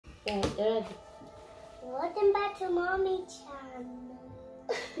Good. Welcome back to Mommy channel.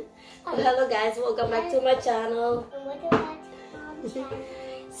 Hello guys, welcome back to my channel. Welcome back to Mommy channel.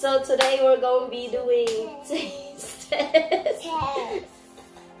 So today we're going to be doing taste test.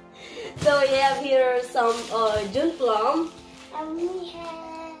 So we have here some June plum. And we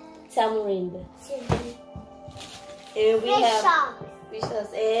have Tamarind. chili. And we Fish have sauce. fish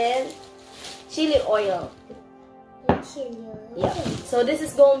sauce and chili oil. And chili. Yeah. So this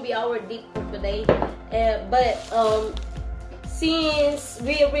is going to be our dip for today. But since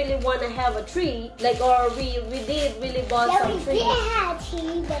we really want to have a tree, like, or we did really bought some we trees. did have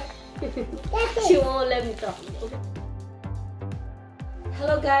tea, but that's She it. won't let me talk. Okay.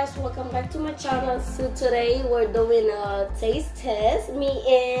 Hello guys, welcome back to my channel. So today we're doing a taste test. Me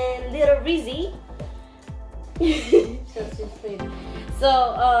and little Rizzy.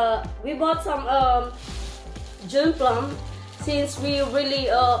 So we bought some June plum. Since we really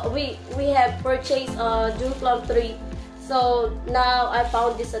we have purchased June plum 3. So now I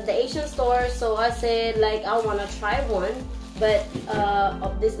found this at the Asian store. So I said like I wanna try one, but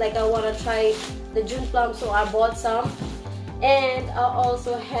of this, like I wanna try the June plum. So I bought some. And I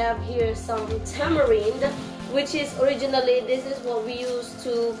also have here some tamarind, which is originally, this is what we used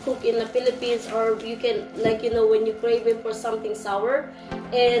to cook in the Philippines, or you can, like, you know, when you're craving for something sour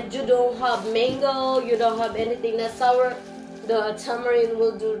and you don't have mango, you don't have anything that's sour, the tamarind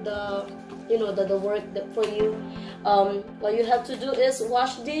will do the, you know, the work for you. What you have to do is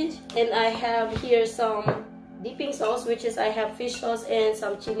wash this, and I have here some dipping sauce, which is I have fish sauce and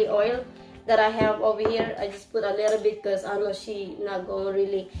some chili oil that I have over here. I just put a little bit because I know she not gonna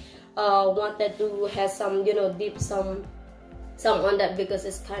really wanted to have some, you know, dip some on that because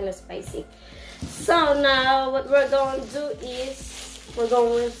it's kind of spicy. So now what we're going to do is we're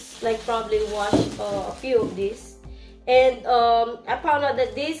going to like probably wash a few of these. And I found out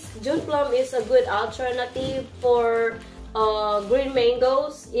that this June plum is a good alternative for green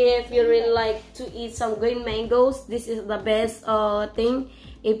mangoes. If you really like to eat some green mangoes, this is the best thing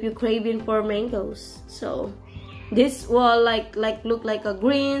if you're craving for mangoes. So this will like look like a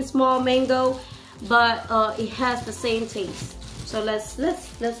green small mango, but it has the same taste. So let's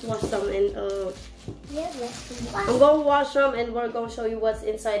wash some, and Yeah, let's I'm gonna wash them, and we're gonna show you what's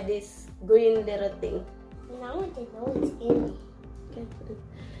inside this green little thing. And I want to know what's in it. Okay.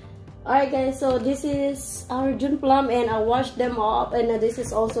 Alright guys, so this is our June plum, and I washed them up, and this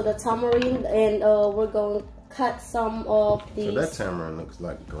is also the tamarind, and we're going to cut some of these. So that tamarind looks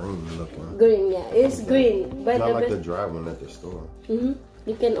like green looking. Green, yeah, it's green, but not like the dry one at the store.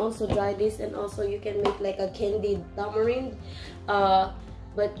 You can also dry this, and also you can make like a candied tamarind,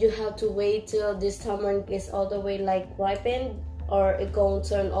 but you have to wait till this tamarind is all the way like ripened, or it gonna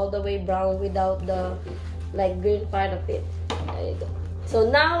turn all the way brown without the like green part of it. There you go. So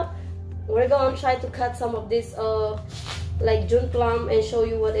now we're gonna try to cut some of this like June plum and show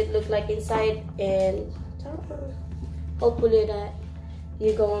you what it looked like inside, and hopefully that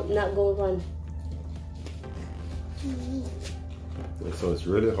you're not gonna run. And so it's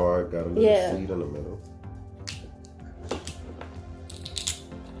really hard, got a little seed in the middle.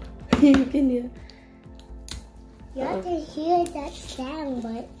 You can hear. You have to hear that sound,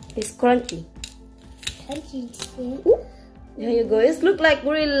 but It's crunchy. crunchy sound. There you go. It look like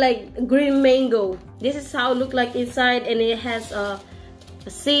really like green mango. This is how it look like inside, and it has a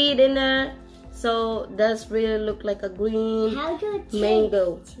seed in there. So that's really look like a green How do it taste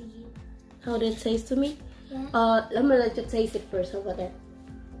mango. to you? How did it taste to me? Yeah. Let me let you taste it first. How about that?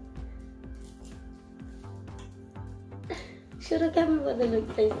 Should have told me what it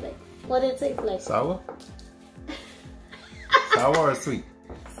look taste like. What it tastes like? Sour? Sour or sweet?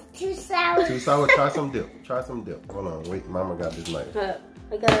 Too sour. Too sour. Try some dip. Try some dip. Hold on. Wait, Mama got this knife.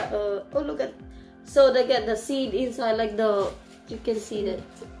 I got oh look at, so they get the seed inside, like the, you can see that.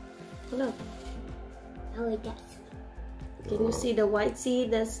 Look, Oh, we got can you see the white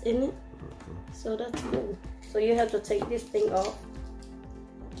seed that's in it? So that's good. So you have to take this thing off.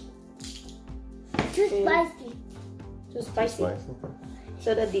 too spicy. Too spicy. Spicy.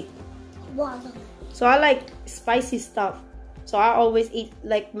 So the deep. Water. So I like spicy stuff. So I always eat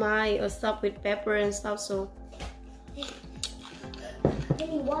like my stuff with pepper and stuff. So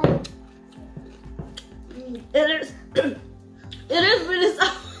Any water. it is it is really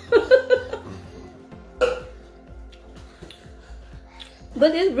sour.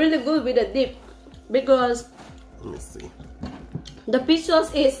 But it's really good with the dip because Let me see. the fish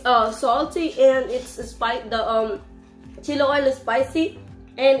sauce is salty, and it's the chili oil is spicy,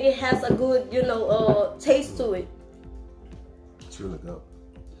 and it has a good, you know, taste to it. It's really good.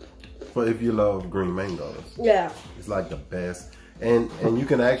 But if you love green mangoes, Yeah. it's like the best. And you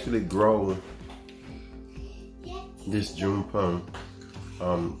can actually grow this June plum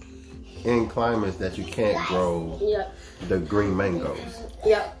in climates that you can't grow the green mangoes.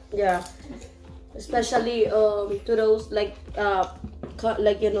 Yeah. Especially to those like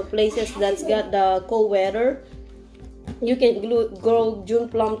you know, places that's got the cold weather. You can grow June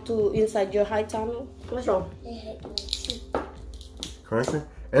plum too inside your high tunnel. What's wrong? Crunchy,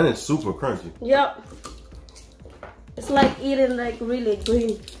 and it's super crunchy. Yeah. It's like eating like really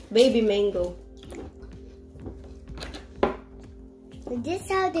green baby mango. This is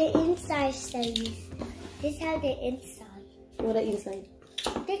how the inside stays. This is how the inside. What the inside?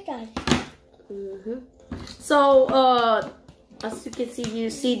 This one. So as you can see, you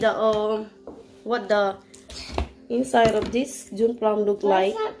see the what the inside of this June plum look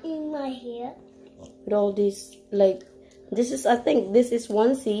like. What's up in my hair? With all this, like, this is, I think this is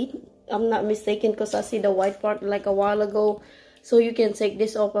one seed. I'm not mistaken because I see the white part like a while ago. So you can take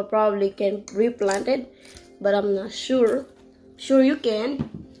this off. I probably can replant it, but I'm not sure. Sure you can.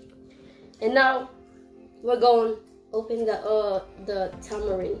 And now we're going to open the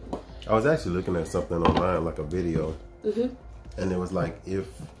tamarind. I was actually looking at something online, like a video, and it was like if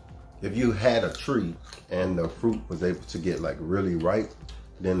you had a tree and the fruit was able to get like really ripe,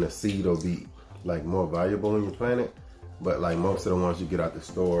 then the seed will be like more valuable when you plant it. But like most of the ones you get out the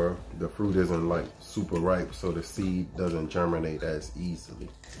store, the fruit isn't like super ripe, so the seed doesn't germinate as easily.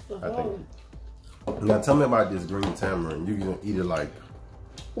 I think. Now tell me about this green tamarind. You can eat it like?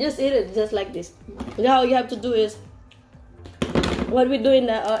 Just eat it just like this. Now all you have to do is, what we do in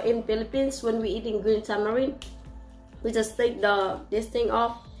Philippines when we eating green tamarind, we just take this thing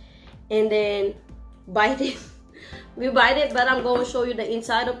off and then bite it. We bite it, but I'm going to show you the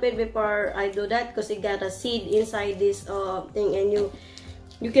inside of it before I do that, because it got a seed inside this thing, and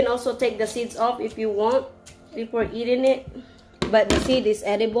you can also take the seeds off if you want before eating it. But the seed is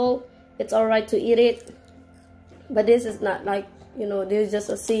edible. It's alright to eat it, but this is not like, you know, there's just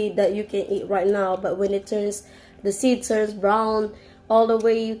a seed that you can eat right now. But when it turns, the seed turns brown all the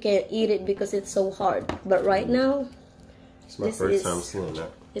way, you can't eat it because it's so hard. But right now, it's my first time seeing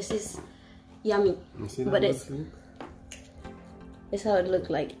that. This is yummy. You see that? But it's how it looks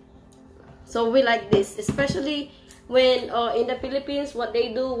like. So we like this, especially when in the Philippines, what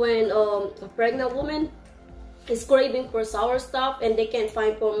they do when a pregnant woman is craving for sour stuff and they can't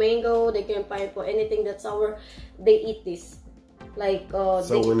find for mango, they can't find for anything that's sour, they eat this. Like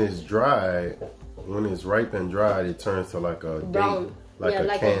so when it's dry, when it's ripe and dried, it turns to like a brown, date, like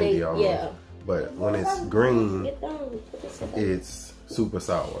a candy almost. But when it's green, it's super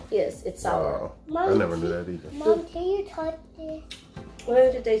sour. Yes, it's sour. Wow. Mom, I never knew that either. Mom, can you touch this? Why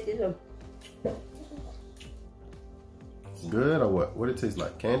don't you taste this one? It's good or what? What it tastes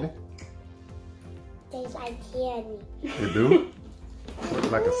like? Candy? Tastes like candy. It do?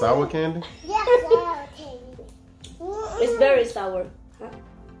 Like a sour candy? Yes, sour candy. It's very sour. Huh?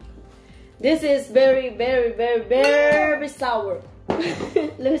 This is very, very, very, very sour.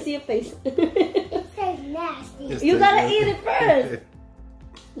 Let me see your face. It tastes nasty. You gotta eat it first.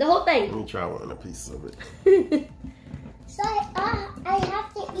 The whole thing. Let me try one, a piece of it. So I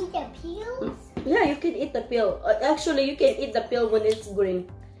have to eat the peels? Yeah, you can eat the peel. Actually, you can eat the peel when it's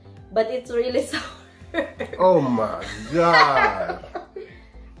green, but it's really sour. Oh my god!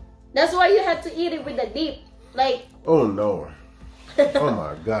 That's why you have to eat it with the dip, like. Oh no! Oh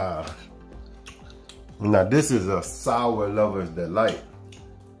my god! Now this is a sour lover's delight.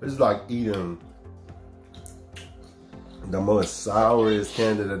 It's like eating the most sourest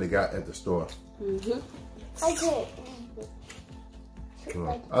candy that they got at the store. Okay.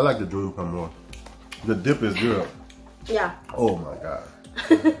 I like the June plum more. The dip is good. Yeah. Oh my god.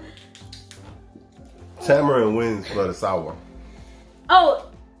 Tamarind wins for the sour. Oh,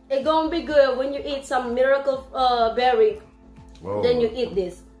 it's gonna be good when you eat some miracle berry. Whoa. Then you eat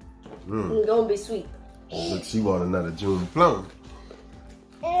this. It's gonna be sweet. Look, she wants another June plum.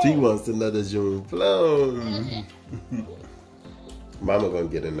 She wants another June plum. Mama gonna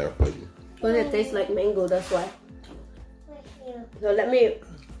get in there for you. But it tastes like mango, that's why. So let me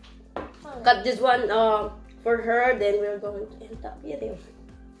cut this one for her, then we're going to end up video.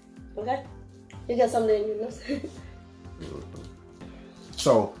 Okay? You got something in your nose?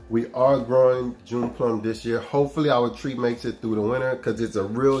 So we are growing June plum this year. Hopefully our tree makes it through the winter because it's a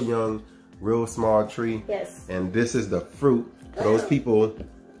real young, real small tree. Yes. And this is the fruit. For those people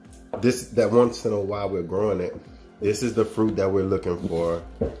that wants to know why we're growing it, this is the fruit that we're looking for.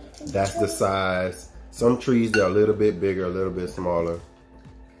 That's the size. Some trees, they're a little bit bigger, a little bit smaller.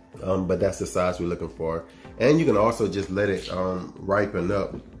 But that's the size we're looking for. And you can also just let it ripen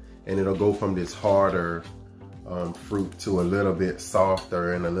up, and it'll go from this harder fruit to a little bit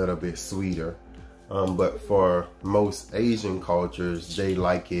softer and a little bit sweeter. But for most Asian cultures, they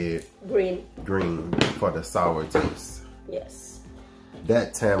like it green for the sour taste. Yes.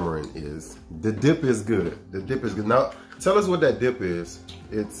 That tamarind is, the dip is good. The dip is good. Now, tell us what that dip is.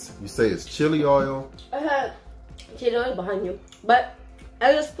 It's, you say it's chili oil? I have chili oil behind you. But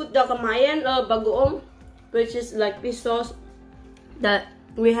I just put the kamayan bagoong, which is like fish sauce that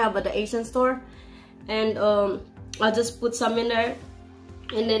we have at the Asian store. And I just put some in there.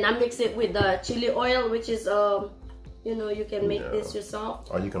 And then I mix it with the chili oil, which is, you know, you can make this yourself.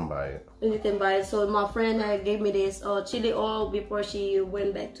 Or you can buy it. And you can buy it. So my friend gave me this chili oil before she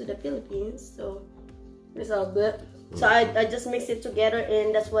went back to the Philippines. So it's all good. So I just mix it together,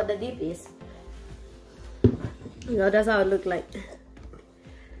 and that's what the dip is. You know, that's how it look like.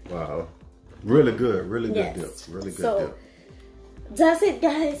 Wow. Really good. Really good Yes. dip. Really good So, dip. That's it,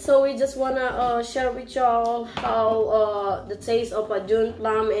 guys. So we just wanna share with y'all how the taste of a June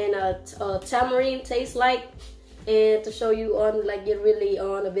plum and tamarind tastes like, and to show you on like it really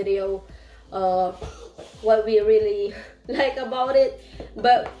on a video what we really like about it.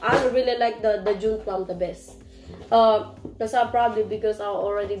 But I really like the June plum the best. That's probably because I've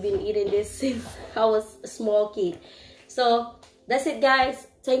already been eating this since I was a small kid. So that's it, guys.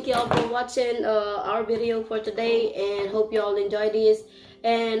 Thank you all for watching our video for today, and hope you all enjoy this,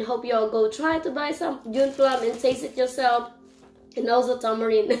 and hope you all go try to buy some June plum and taste it yourself, and also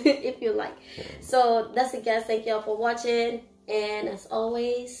tamarind if you like. So that's it, guys. Thank you all for watching, and as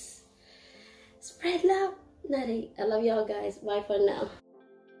always, spread love. Nutty. I love y'all, guys. Bye for now.